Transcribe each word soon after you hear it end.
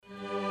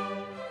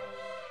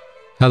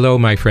Hello,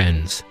 my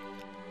friends.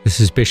 This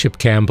is Bishop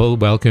Campbell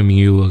welcoming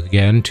you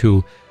again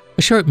to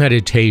a short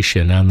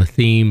meditation on the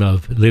theme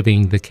of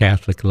living the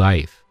Catholic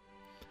life.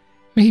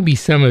 Maybe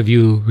some of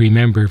you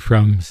remember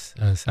from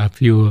a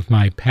few of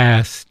my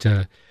past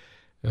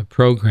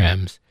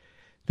programs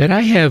that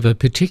I have a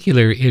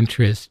particular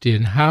interest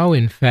in how,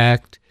 in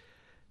fact,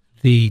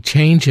 the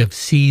change of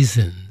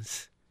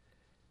seasons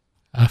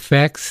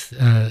affects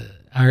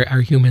our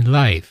human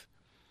life.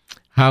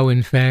 How,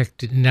 in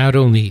fact, not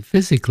only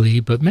physically,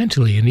 but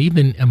mentally and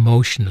even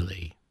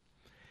emotionally.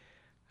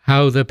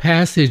 How the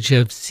passage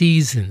of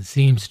seasons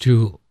seems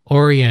to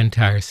orient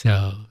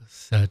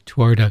ourselves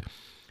toward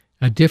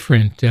a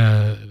different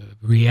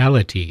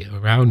reality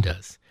around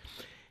us.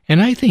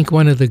 And I think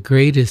one of the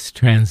greatest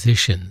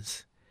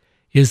transitions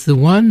is the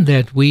one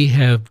that we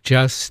have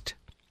just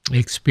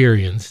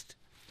experienced,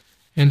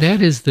 and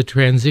that is the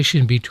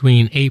transition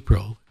between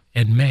April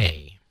and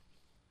May.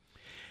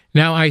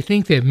 Now, I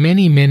think that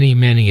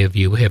many of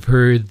you have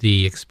heard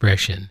the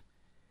expression,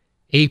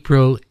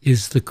 April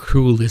is the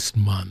cruelest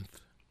month.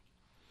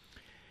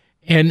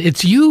 And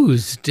it's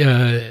used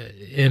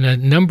in a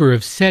number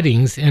of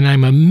settings, and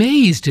I'm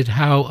amazed at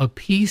how a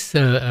piece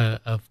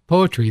of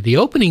poetry, the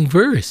opening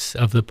verse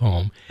of the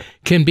poem,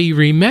 can be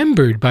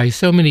remembered by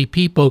so many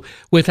people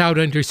without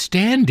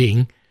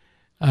understanding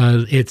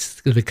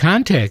it's the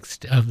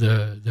context of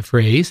the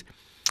phrase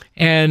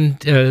and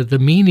the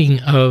meaning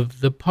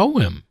of the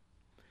poem.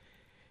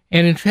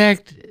 And in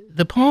fact,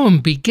 the poem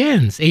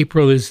begins,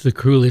 April is the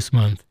cruelest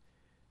month,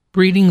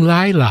 breeding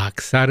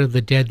lilacs out of the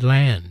dead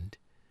land,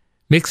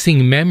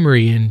 mixing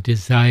memory and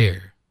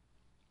desire,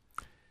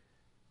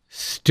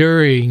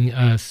 stirring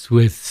us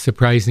with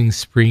surprising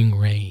spring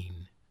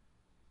rain.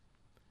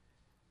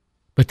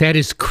 But that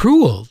is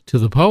cruel to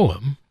the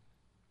poem,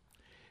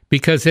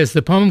 because as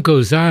the poem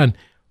goes on,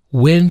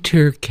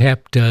 winter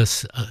kept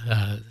us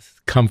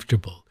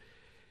comfortable.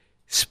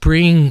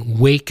 Spring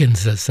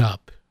wakens us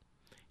up.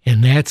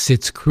 And that's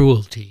its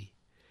cruelty.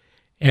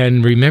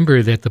 And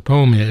remember that the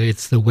poem,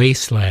 It's the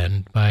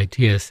Wasteland by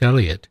T.S.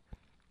 Eliot,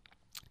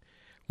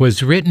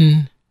 was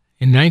written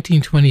in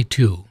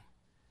 1922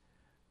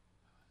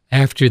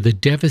 after the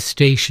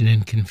devastation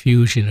and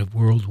confusion of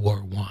World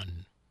War I.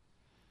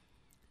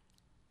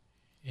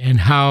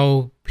 And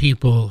how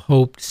people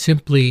hoped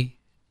simply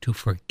to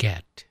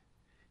forget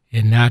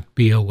and not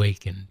be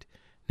awakened,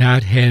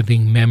 not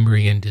having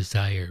memory and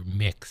desire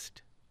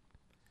mixed.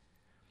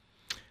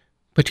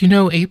 But you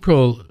know,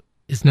 April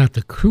is not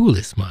the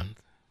cruelest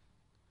month.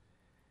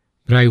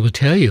 But I will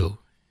tell you,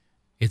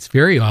 it's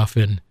very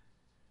often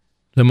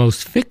the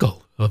most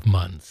fickle of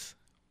months.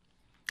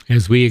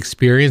 As we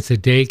experience, a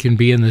day can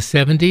be in the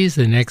 70s,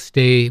 the next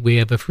day we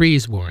have a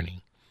freeze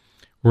warning.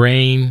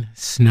 Rain,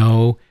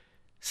 snow,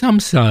 some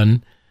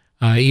sun.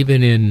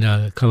 Even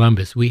in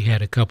Columbus, we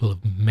had a couple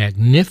of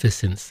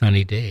magnificent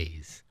sunny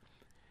days.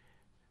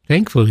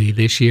 Thankfully,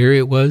 this year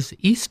it was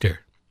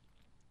Easter.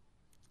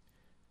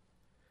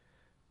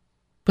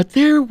 But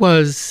there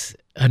was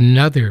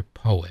another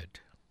poet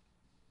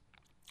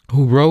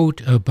who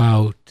wrote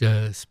about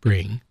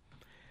spring,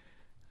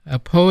 a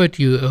poet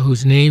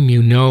whose name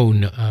you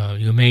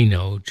may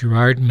know,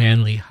 Gerard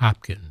Manley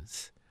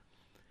Hopkins.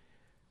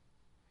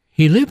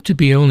 He lived to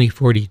be only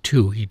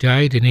 42. He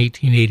died in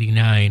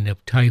 1889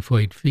 of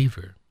typhoid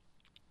fever.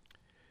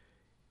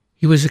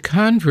 He was a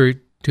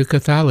convert to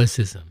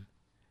Catholicism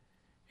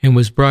and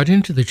was brought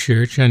into the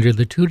church under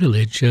the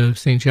tutelage of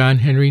St. John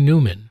Henry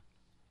Newman.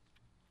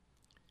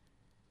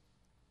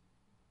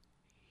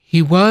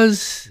 He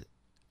was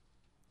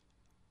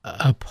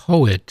a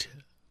poet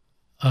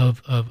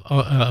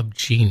of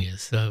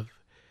genius, of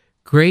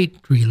great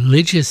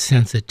religious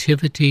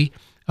sensitivity,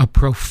 a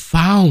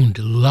profound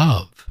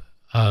love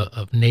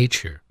of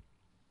nature.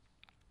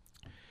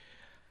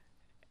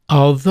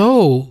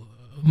 Although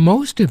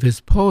most of his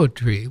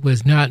poetry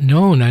was not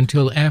known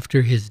until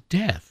after his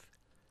death,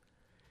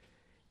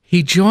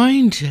 he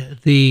joined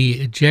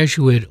the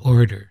Jesuit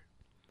order.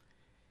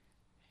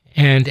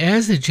 And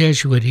as a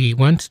Jesuit, he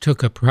once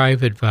took a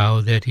private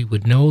vow that he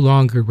would no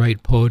longer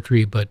write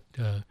poetry, but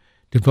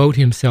devote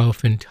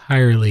himself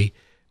entirely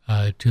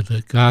to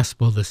the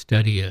gospel, the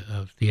study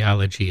of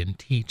theology and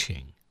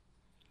teaching.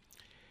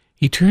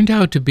 He turned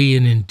out to be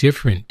an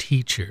indifferent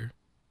teacher,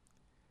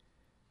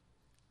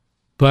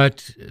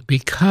 but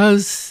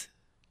because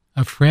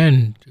a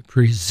friend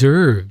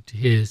preserved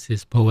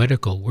his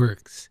poetical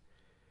works,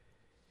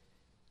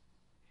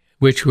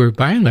 which were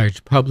by and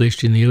large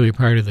published in the early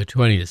part of the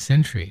 20th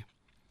century,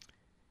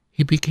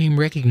 he became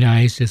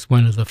recognized as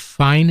one of the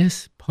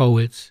finest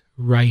poets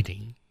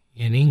writing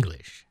in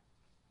English.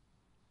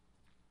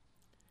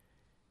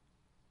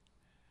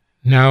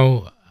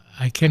 Now,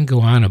 I can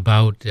go on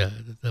about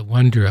the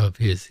wonder of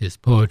his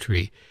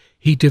poetry.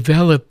 He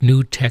developed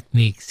new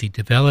techniques. He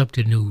developed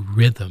a new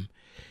rhythm.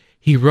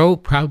 He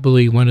wrote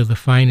probably one of the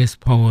finest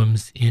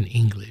poems in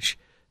English,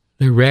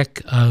 The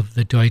Wreck of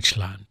the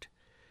Deutschland,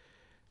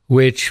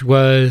 which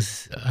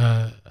was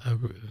a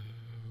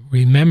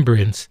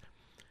remembrance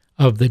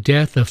of the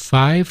death of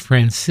 5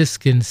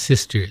 Franciscan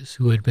sisters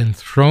who had been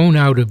thrown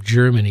out of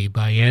Germany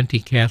by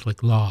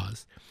anti-Catholic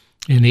laws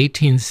in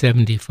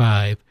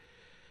 1875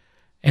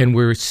 and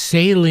were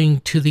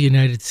sailing to the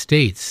United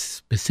States,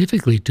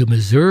 specifically to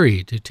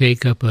Missouri, to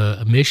take up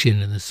a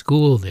mission in the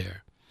school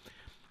there.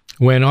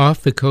 When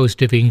off the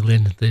coast of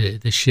England,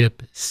 the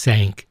ship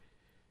sank,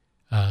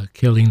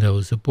 killing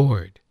those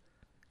aboard.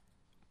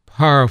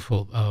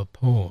 Powerful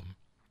poem.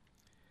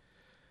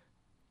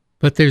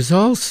 But there's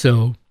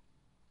also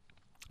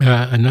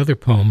another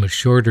poem, a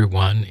shorter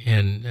one,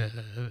 and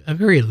a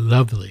very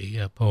lovely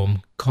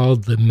poem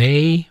called the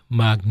May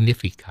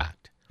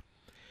Magnificat,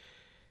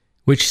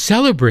 which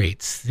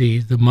celebrates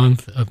the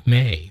month of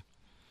May.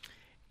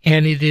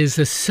 And it is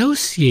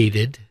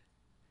associated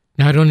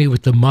not only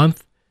with the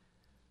month,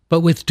 but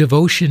with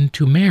devotion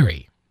to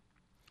Mary.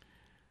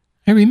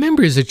 I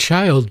remember as a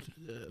child,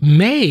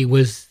 May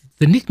was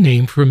the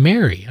nickname for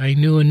Mary. I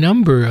knew a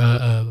number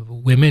of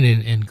women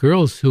and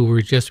girls who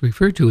were just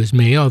referred to as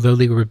May, although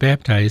they were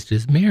baptized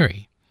as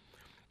Mary.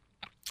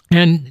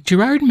 And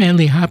Gerard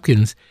Manley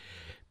Hopkins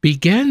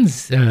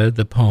begins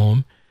the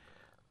poem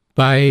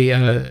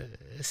by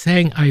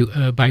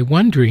by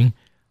wondering,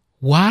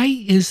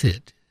 why is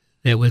it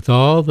that with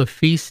all the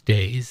feast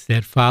days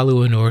that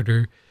follow in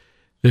order,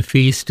 the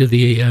Feast of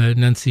the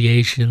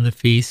Annunciation, the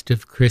Feast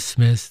of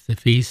Christmas, the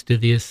Feast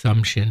of the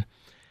Assumption,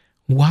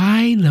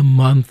 why the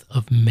month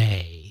of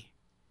May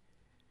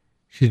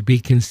should be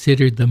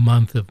considered the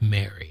month of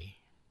Mary?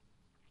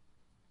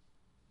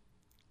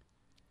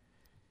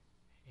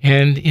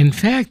 And in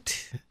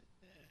fact,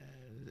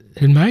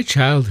 in my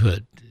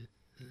childhood,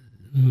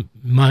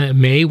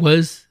 May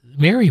was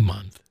Mary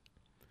month.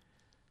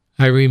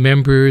 I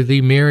remember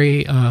the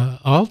Mary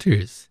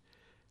altars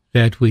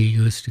that we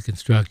used to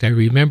construct. I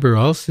remember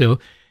also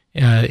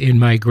in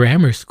my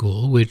grammar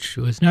school, which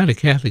was not a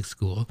Catholic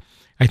school,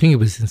 I think it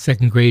was in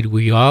second grade,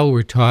 we all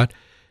were taught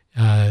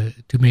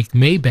to make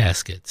May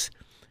baskets.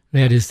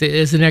 That is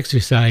as an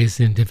exercise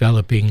in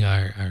developing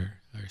our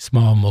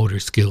small motor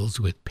skills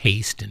with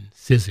paste and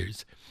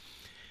scissors.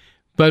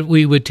 But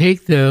we would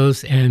take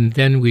those and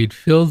then we'd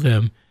fill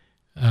them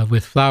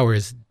with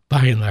flowers,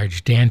 by and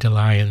large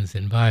dandelions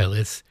and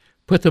violets,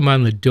 put them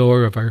on the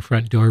door of our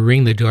front door,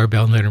 ring the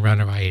doorbell, and then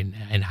run away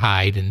and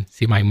hide and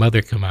see my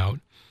mother come out.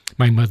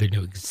 My mother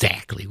knew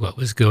exactly what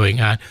was going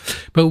on.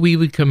 But we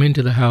would come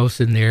into the house,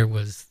 and there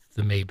was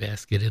the May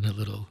basket in a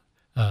little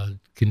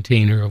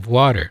container of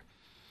water.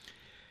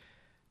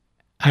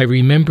 I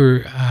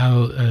remember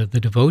how the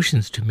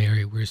devotions to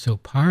Mary were so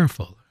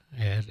powerful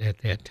at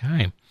that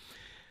time.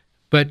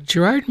 But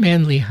Gerard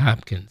Manley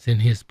Hopkins,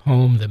 in his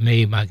poem, The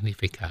May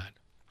Magnificat,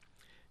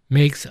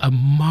 makes a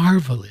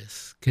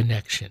marvelous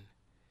connection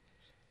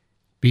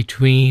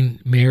between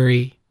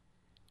Mary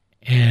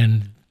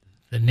and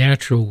the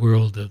natural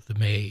world of the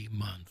May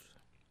month.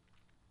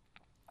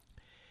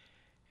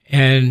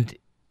 And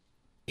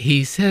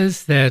he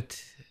says that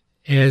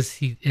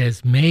as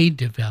May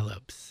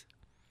develops,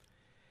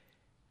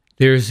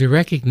 there's a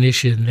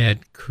recognition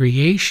that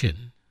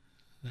creation,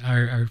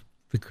 the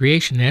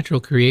creation, natural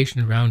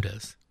creation around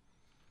us,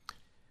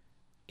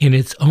 in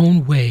its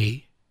own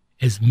way,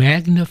 is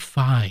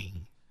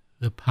magnifying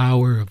the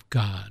power of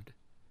God,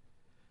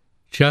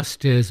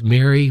 just as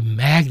Mary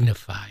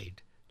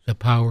magnified the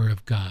power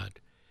of God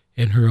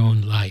in her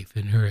own life,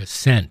 in her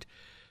ascent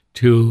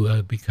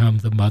to become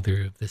the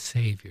mother of the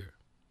Savior.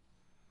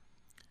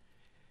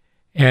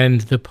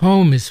 And the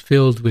poem is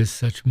filled with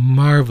such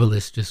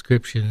marvelous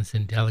descriptions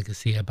and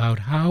delicacy about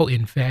how,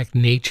 in fact,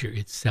 nature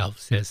itself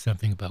says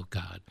something about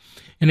God.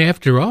 And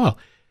after all,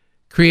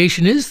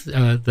 creation is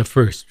the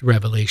first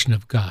revelation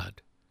of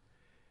God.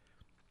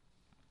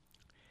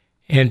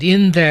 And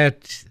in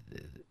that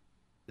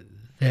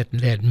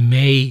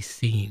May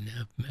scene,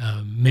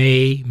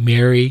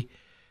 Mary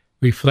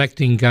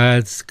reflecting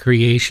God's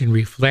creation,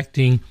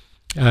 reflecting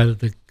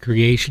the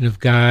creation of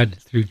God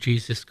through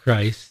Jesus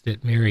Christ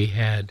that Mary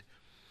had,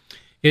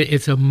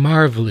 it's a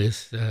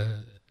marvelous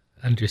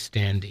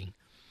understanding.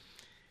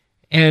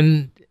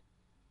 And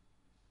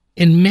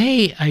in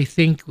May, I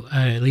think,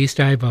 at least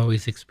I've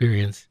always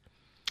experienced,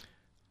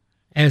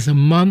 as a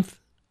month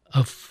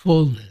of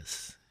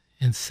fullness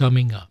and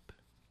summing up.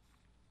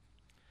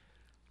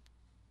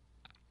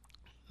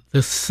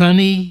 The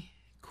sunny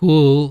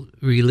cool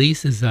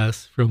releases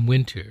us from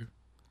winter,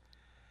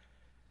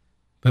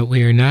 but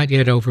we are not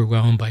yet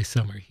overwhelmed by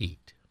summer heat.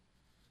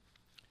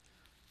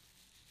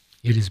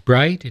 It is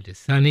bright, it is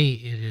sunny,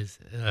 it is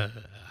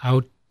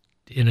out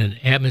in an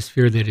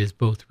atmosphere that is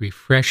both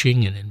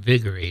refreshing and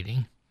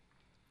invigorating.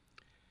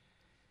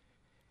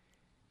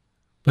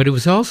 But it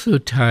was also a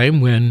time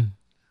when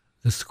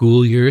the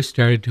school year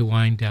started to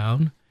wind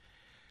down.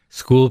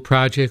 School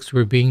projects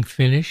were being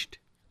finished,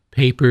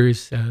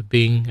 papers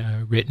being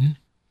written.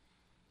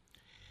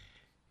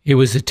 It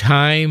was a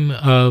time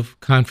of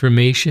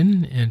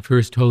confirmation and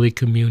First Holy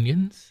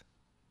Communions.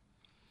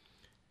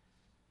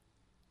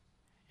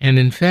 And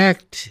in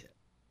fact,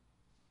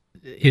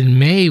 in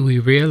May, we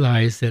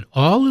realize that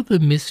all of the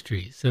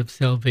mysteries of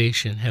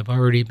salvation have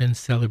already been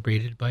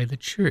celebrated by the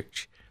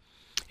church.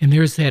 And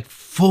there's that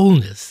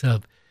fullness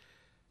of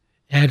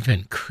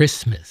Advent,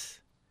 Christmas,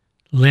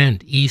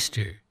 Lent,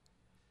 Easter,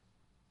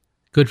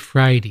 Good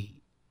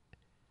Friday,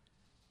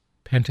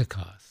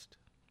 Pentecost.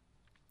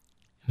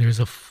 There's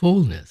a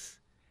fullness.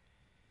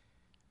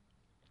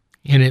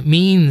 And it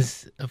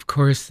means, of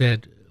course,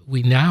 that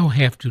we now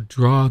have to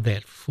draw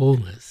that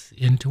fullness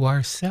into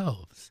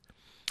ourselves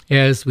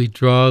as we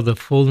draw the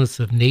fullness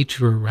of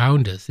nature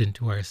around us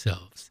into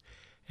ourselves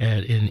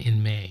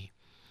in May.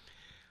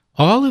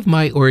 All of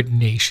my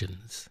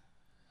ordinations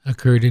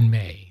occurred in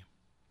May.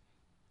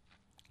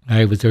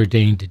 I was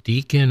ordained a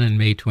deacon on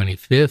May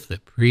 25th, a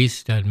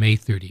priest on May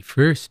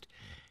 31st,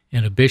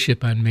 and a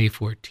bishop on May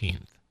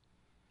 14th.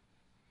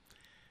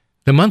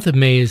 The month of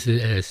May is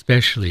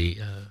especially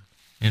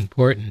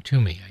important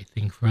to me, I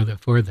think,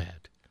 for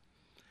that.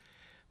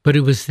 But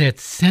it was that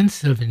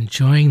sense of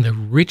enjoying the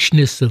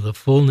richness of the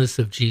fullness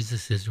of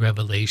Jesus'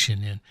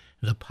 revelation and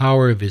the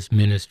power of his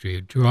ministry,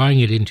 of drawing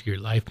it into your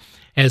life,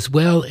 as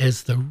well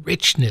as the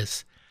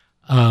richness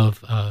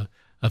of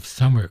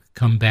summer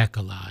come back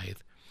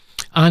alive.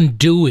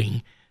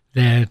 Undoing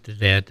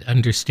that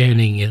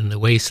understanding in The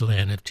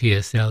Wasteland of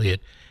T.S.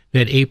 Eliot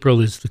that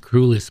April is the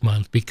cruelest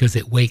month because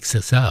it wakes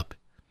us up.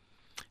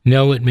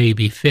 No, it may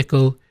be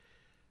fickle,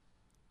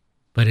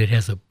 but it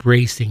has a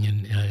bracing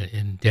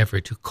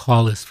endeavor to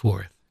call us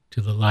forth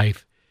to the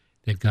life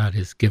that God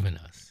has given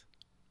us.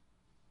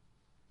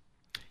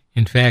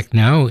 In fact,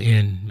 now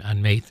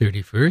on May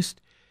 31st,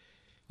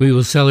 we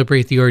will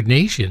celebrate the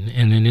ordination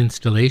and an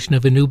installation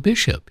of a new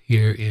bishop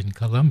here in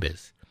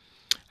Columbus.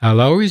 I'll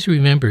always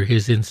remember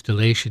his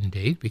installation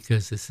date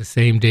because it's the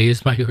same day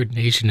as my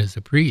ordination as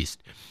a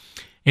priest.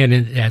 And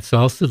that's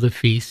also the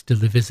feast of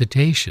the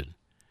Visitation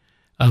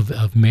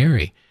of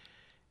Mary,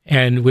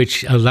 and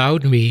which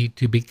allowed me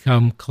to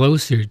become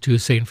closer to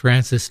St.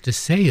 Francis de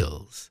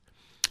Sales,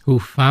 who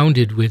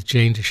founded with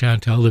Jane de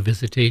Chantal the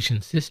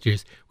Visitation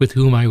Sisters, with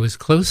whom I was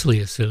closely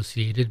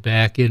associated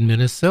back in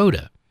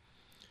Minnesota.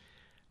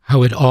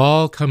 How it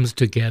all comes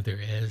together,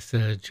 as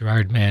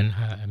Gerard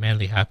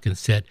Manley Hopkins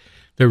said,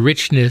 the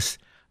richness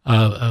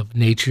of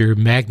nature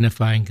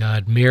magnifying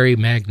God, Mary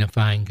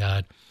magnifying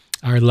God,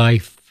 our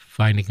life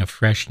finding a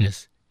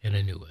freshness and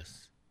a newness.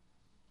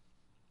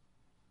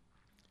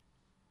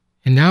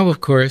 And now, of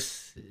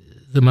course,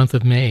 the month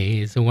of May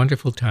is a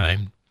wonderful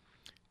time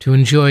to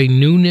enjoy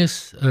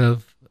newness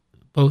of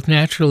both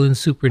natural and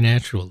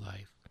supernatural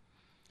life.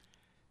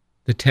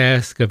 The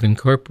task of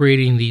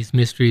incorporating these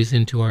mysteries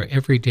into our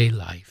everyday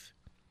life,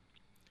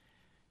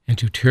 and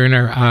to turn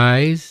our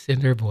eyes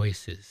and our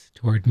voices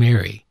toward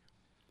Mary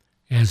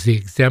as the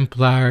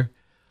exemplar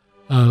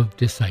of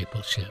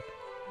discipleship.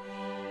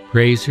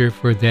 Praise her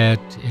for that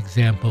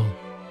example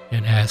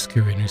and ask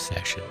her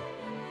intercession.